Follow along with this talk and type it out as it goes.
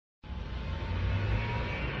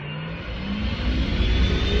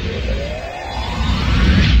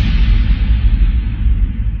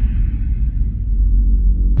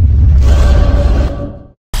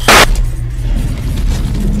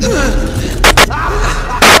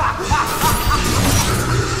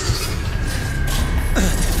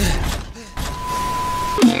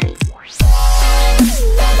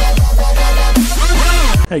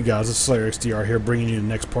Hey guys, it's Slayer XDR here, bringing you the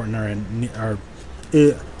next part in our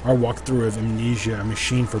walkthrough of Amnesia, a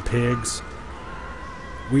machine for pigs.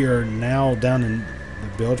 We are now down in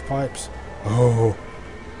the bilge pipes. Oh,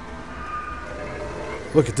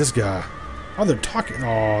 look at this guy. Oh, they're talking.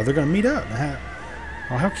 Oh, they're gonna meet up.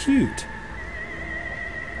 Oh, how cute.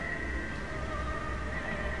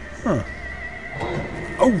 Huh.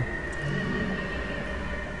 Oh.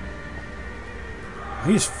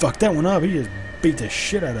 He just fucked that one up. He just beat the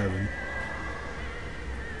shit out of him.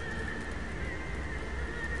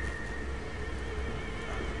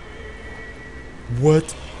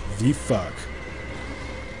 What the fuck?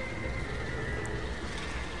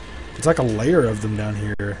 It's like a layer of them down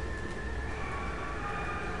here.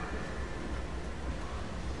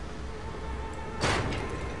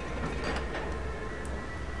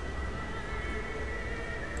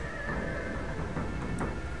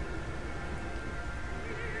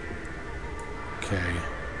 Okay.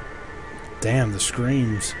 Damn, the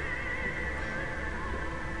screams.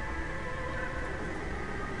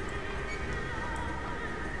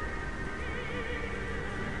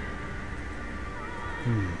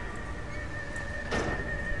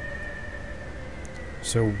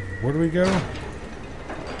 So, where do we go?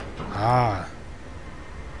 Ah.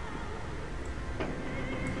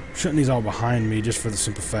 Shutting these all behind me just for the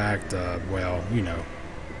simple fact, well, you know.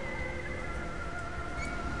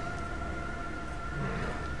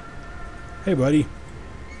 Hey, buddy.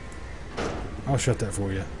 I'll shut that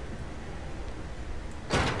for you.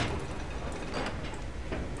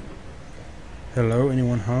 Hello,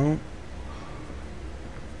 anyone home?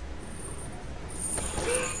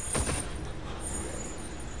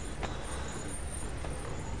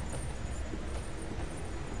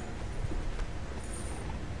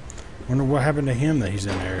 Wonder what happened to him that he's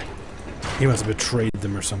in there. He must have betrayed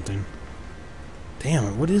them or something. Damn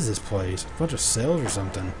it, what is this place? A bunch of cells or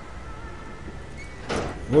something.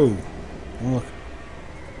 Whoa. Well, look.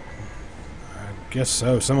 I guess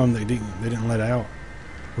so. Some of them they didn't let out.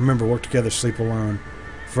 Remember, work together, sleep alone.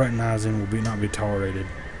 Fraternizing will not be tolerated.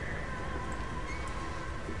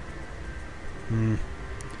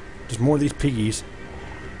 Just more of these piggies.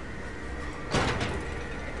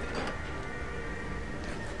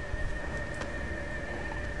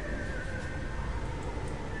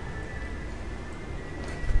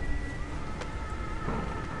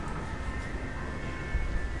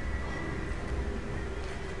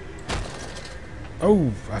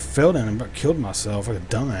 Oh, I fell down and about killed myself like a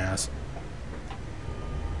dumbass.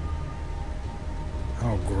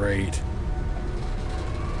 Oh, great.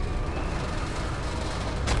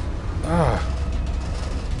 Ah.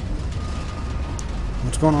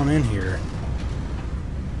 What's going on in here?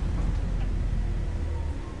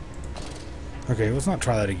 Okay, let's not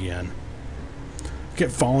try that again. I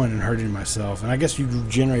kept falling and hurting myself. And I guess you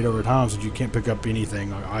regenerate over time so you can't pick up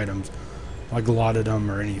anything like items. Like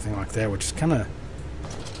laudanum or anything like that, which is kind of...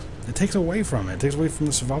 It takes away from it. It takes away from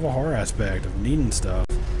the survival horror aspect of needing stuff.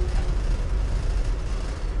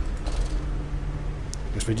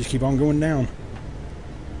 Guess we just keep on going down.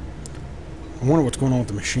 I wonder what's going on with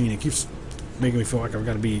the machine. It keeps making me feel like I've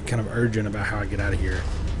got to be kind of urgent about how I get out of here.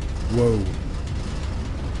 Whoa.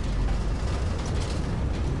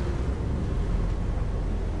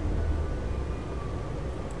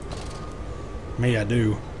 Maybe I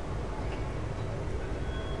do.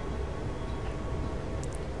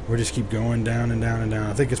 We'll just keep going down and down and down.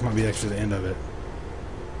 I think this might be actually the end of it.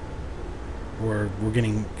 We're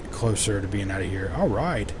getting closer to being out of here.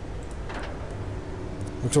 Alright.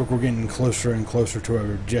 Looks like we're getting closer and closer to our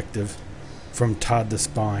objective. From Todd to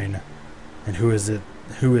Spine. And who is it?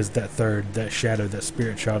 Who is that third? That shadow, that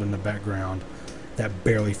spirit child in the background. That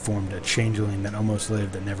barely formed, that changeling that almost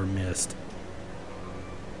lived, that never missed.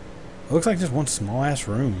 It looks like just one small ass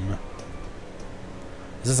room.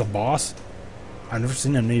 Is this a boss? I've never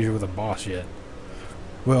seen Amnesia with a boss yet.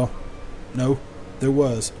 Well, no, there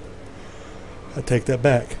was. I take that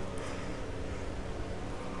back.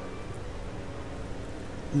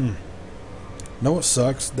 Know what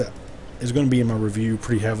sucks? That is going to be in my review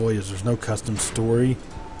pretty heavily. Is there's no custom story.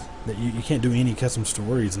 That you can't do any custom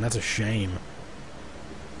stories, and that's a shame.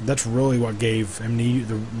 That's really what gave Amnesia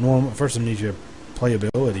the first Amnesia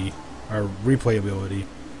playability or replayability.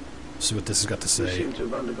 See what this has got to say. You seem to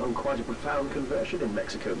have undergone quite a profound conversion in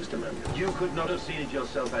Mexico, Mr. Mandus. You could not have seen it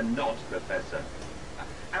yourself and not, Professor.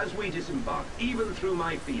 As we disembarked, even through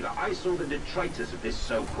my fever, I saw the detritus of this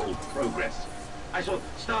so-called progress. I saw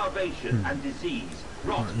starvation and disease,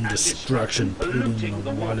 rot and destruction polluting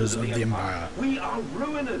the waters of the Empire. We are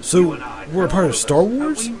ruinous, so, you and I. We're a part of Star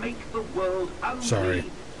Wars? We make the world Sorry.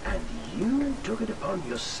 And You took it upon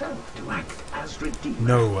yourself to act as redeemer.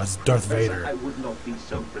 No, as Darth Professor, Vader. I would not be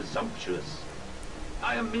so presumptuous.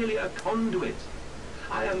 I am merely a conduit.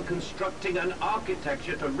 I am constructing an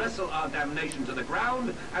architecture to wrestle our damnation to the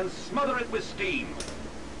ground and smother it with steam.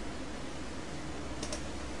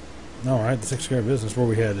 Alright, the takes care of business. Where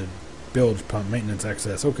we headed? Bilge pump maintenance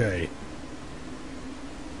access. Okay.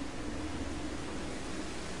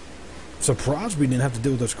 Surprised we didn't have to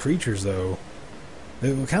deal with those creatures, though. They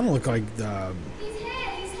kind of look like He's here!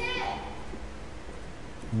 He's here!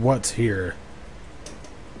 what's here.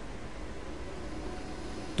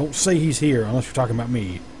 Don't say he's here unless you're talking about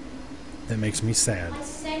me. That makes me sad. I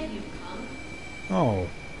said you'd come. Oh,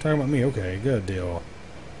 talking about me. Okay, good deal.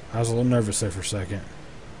 I was a little nervous there for a second.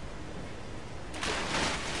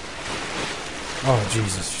 Oh,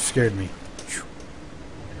 Jesus, you scared me. Phew.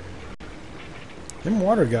 Them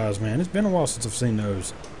water guys, man. It's been a while since I've seen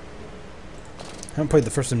those. Haven't played the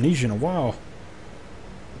first Amnesia in a while.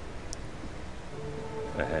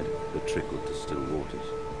 Ahead, the trickle to still waters.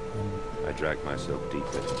 I dragged myself deeper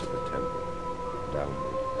into the temple,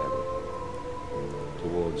 downward ever,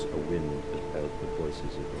 towards a wind that held the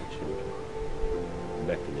voices of my children,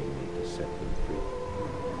 beckoning me to set them free.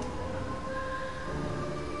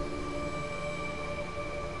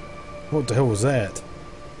 What the hell was that?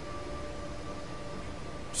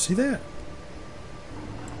 See that?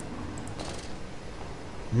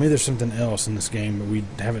 Maybe there's something else in this game that we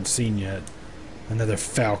haven't seen yet. Another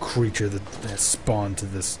foul creature that has spawned to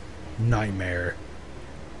this nightmare.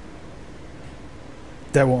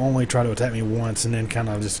 That will only try to attack me once and then kind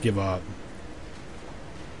of just give up.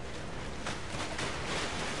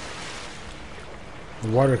 The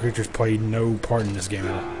water creatures play no part in this game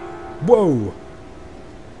at all. Whoa!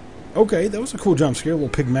 Okay, that was a cool jump scare. A little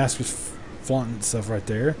pig mask was flaunting itself right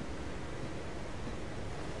there.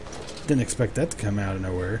 Didn't expect that to come out of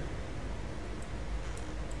nowhere.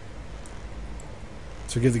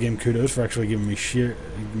 So give the game kudos for actually giving me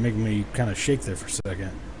making me kind of shake there for a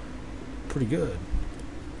second. Pretty good.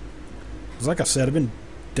 Because like I said, I've been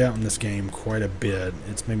doubting this game quite a bit.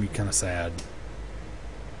 It's made me kind of sad.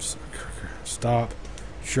 Stop.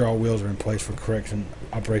 Sure, all wheels are in place for correction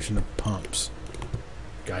operation of pumps.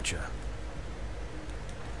 Gotcha.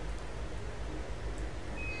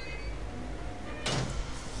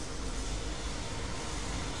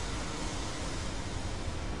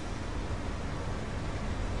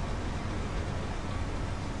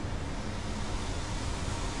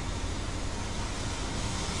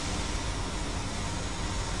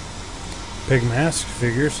 Pig mask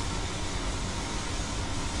figures.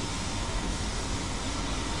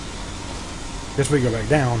 Guess we go back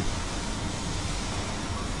down.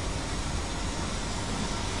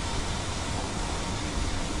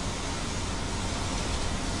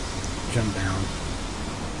 Jump down.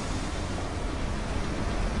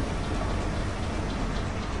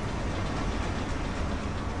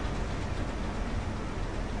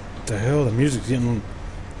 What the hell? The music's getting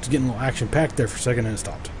a little action packed there for a second and it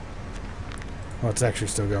stopped. Oh, it's actually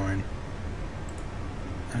still going.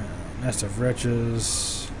 Nest of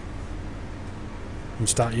wretches. You can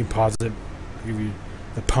stop. You can pause it. I'll give you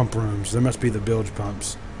the pump rooms. There must be the bilge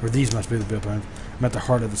pumps, or these must be the bilge pumps. I'm at the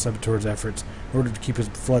heart of the saboteur's efforts. In order to keep his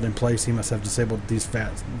flood in place, he must have disabled these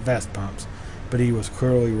vast pumps. But he was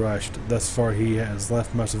clearly rushed. Thus far, he has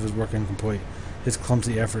left most of his work incomplete. His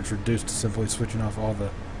clumsy efforts reduced to simply switching off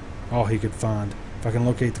all he could find. If I can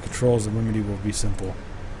locate the controls, the remedy will be simple.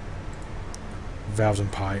 Valves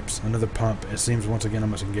and pipes. Another pump. It seems once again I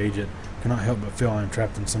must engage it. Cannot help but feel I am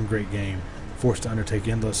trapped in some great game, forced to undertake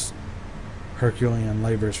endless Herculean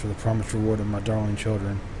labors for the promised reward of my darling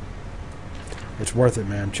children. It's worth it,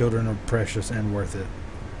 man. Children are precious and worth it.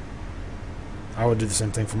 I would do the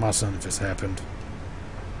same thing for my son if this happened.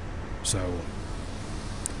 So,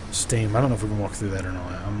 Steam. I don't know if we can walk through that or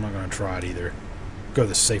not. I'm not going to try it either. Go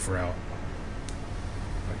the safe route.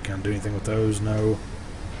 Can I do anything with those? No.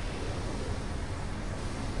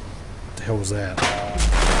 What the hell was that?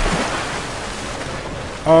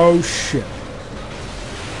 Oh shit.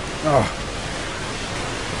 Oh.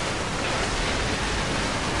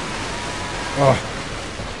 Oh.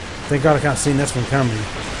 Thank God I can't see this one coming.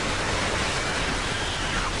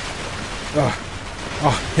 Oh.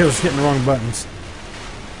 Oh, it was hitting the wrong buttons.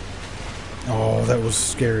 Oh, that was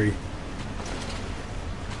scary.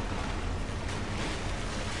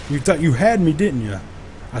 You thought you had me, didn't you?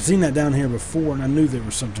 I seen that down here before and I knew there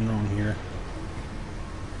was something wrong here.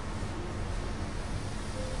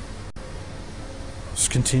 Let's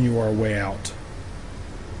continue our way out.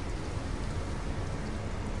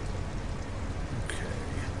 Okay.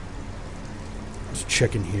 Let's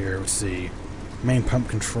check in here. Let's see. Main pump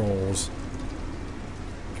controls.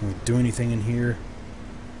 Can we do anything in here?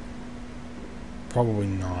 Probably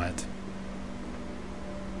not.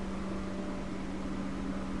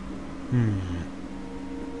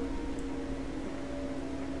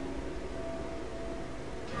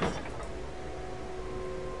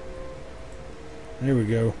 There we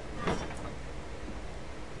go.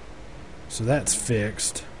 So that's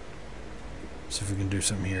fixed. See if we can do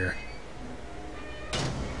something here.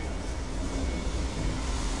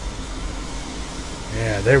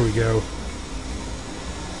 Yeah, there we go.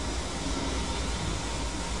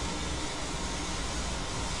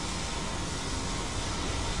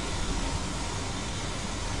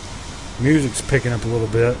 Music's picking up a little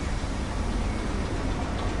bit.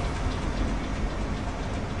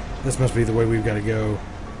 This must be the way we've got to go.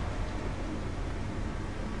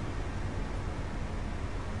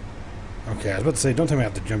 Okay, I was about to say, don't tell me I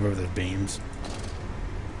have to jump over those beams.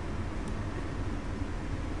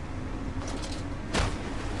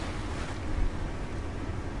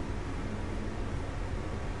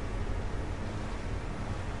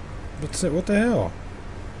 What's it? What the hell?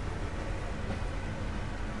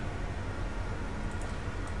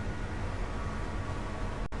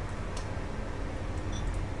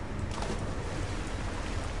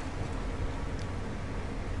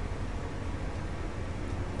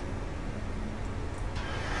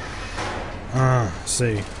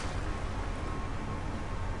 See.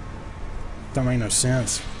 That make no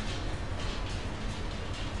sense.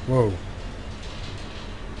 Whoa.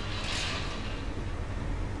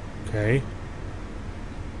 Okay.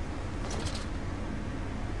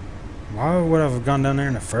 Why would I have gone down there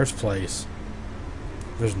in the first place?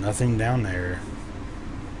 There's nothing down there.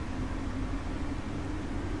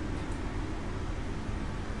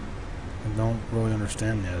 I don't really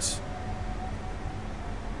understand this.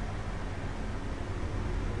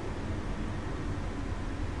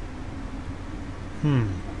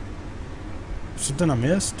 Something I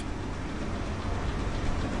missed?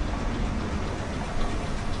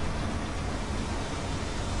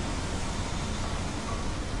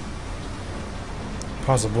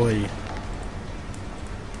 Possibly.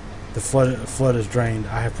 The flood is drained.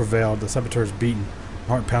 I have prevailed. The saboteur is beaten.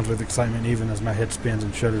 My heart pounds with excitement even as my head spins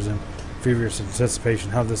and shudders in feverish anticipation.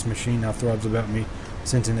 How this machine now throbs about me,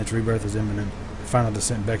 sensing its rebirth is imminent. The final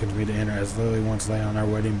descent beckons me to enter as Lily once lay on our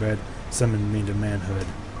wedding bed, summoned me to manhood.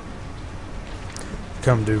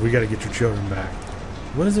 Come, dude, we gotta get your children back.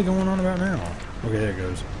 What is it going on about now? Okay, there it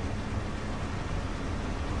goes.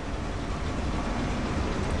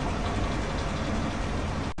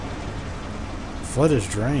 Flood is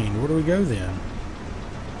drained. Where do we go then?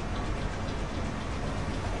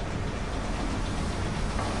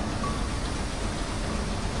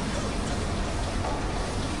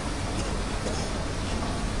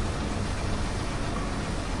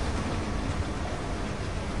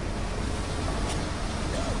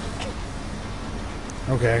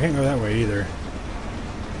 Okay, I can't go that way either.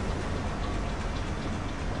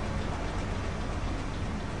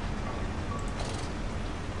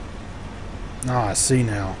 Ah, I see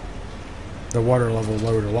now. The water level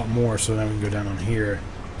lowered a lot more, so now we can go down on here.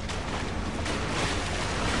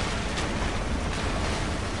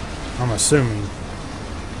 I'm assuming.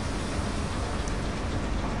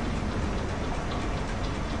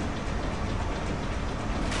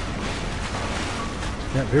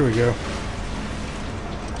 Yep, here we go.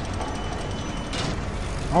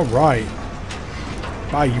 Alright.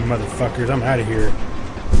 Bye, you motherfuckers. I'm out of here.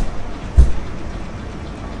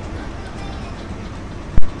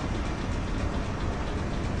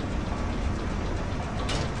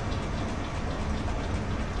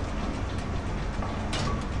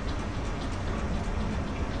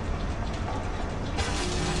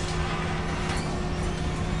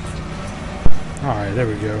 Alright, there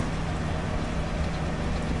we go.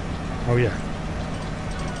 Oh, yeah.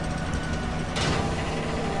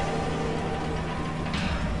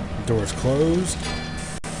 Doors closed.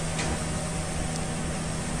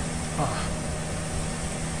 Ah.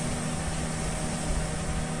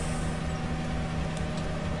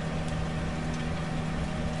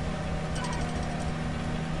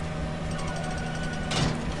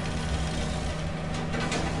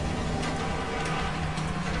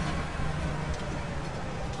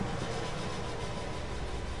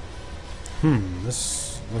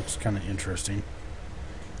 This looks kind of interesting.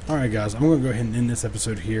 Alright guys, I'm going to go ahead and end this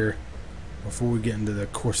episode here before we get into the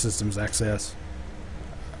core systems access.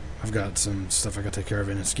 I've got some stuff I got to take care of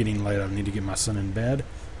and it's getting late. I need to get my son in bed.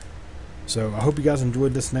 So I hope you guys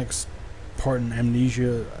enjoyed this next part in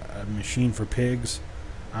Amnesia, a Machine for Pigs.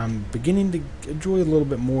 I'm beginning to enjoy a little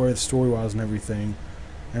bit more story-wise and everything.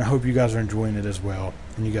 and I hope you guys are enjoying it as well,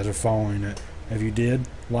 and you guys are following it. If you did,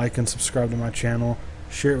 like and subscribe to my channel,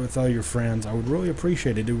 share it with all your friends. I would really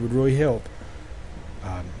appreciate it. It would really help.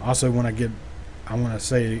 Also, I want to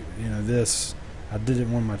say, this, I did it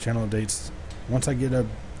in one of my channel updates. Once I get up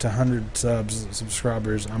to 100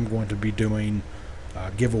 subscribers, I'm going to be doing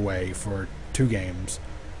a giveaway for 2 games.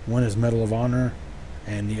 One is Medal of Honor,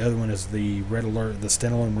 and the other one is the Red Alert, the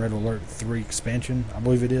standalone Red Alert 3 expansion, I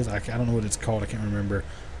believe it is. I don't know what it's called, I can't remember,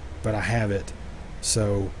 but I have it.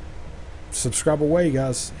 So subscribe away,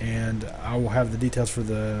 guys, and I will have the details for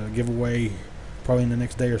the giveaway probably in the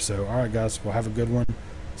next day or so. Alright, guys, well, have a good one.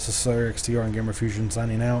 This is Slayer XTR and Gamer Fusion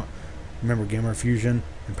signing out. Remember, Gamer Fusion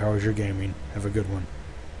empowers your gaming. Have a good one.